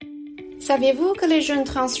Saviez-vous que les jeunes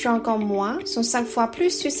transgenres comme moi sont 5 fois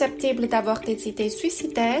plus susceptibles d'avoir des idées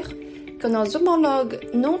suicidaires que nos homologues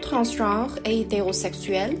non transgenres et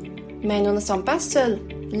hétérosexuels? Mais nous ne sommes pas seuls.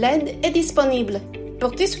 L'aide est disponible.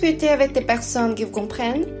 Pour discuter avec des personnes qui vous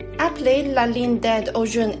comprennent, appelez la ligne d'aide aux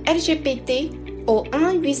jeunes LGBT au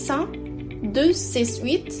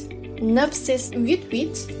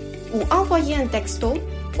 1-800-268-9688 ou envoyez un texto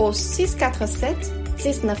au 647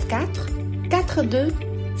 694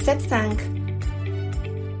 4275.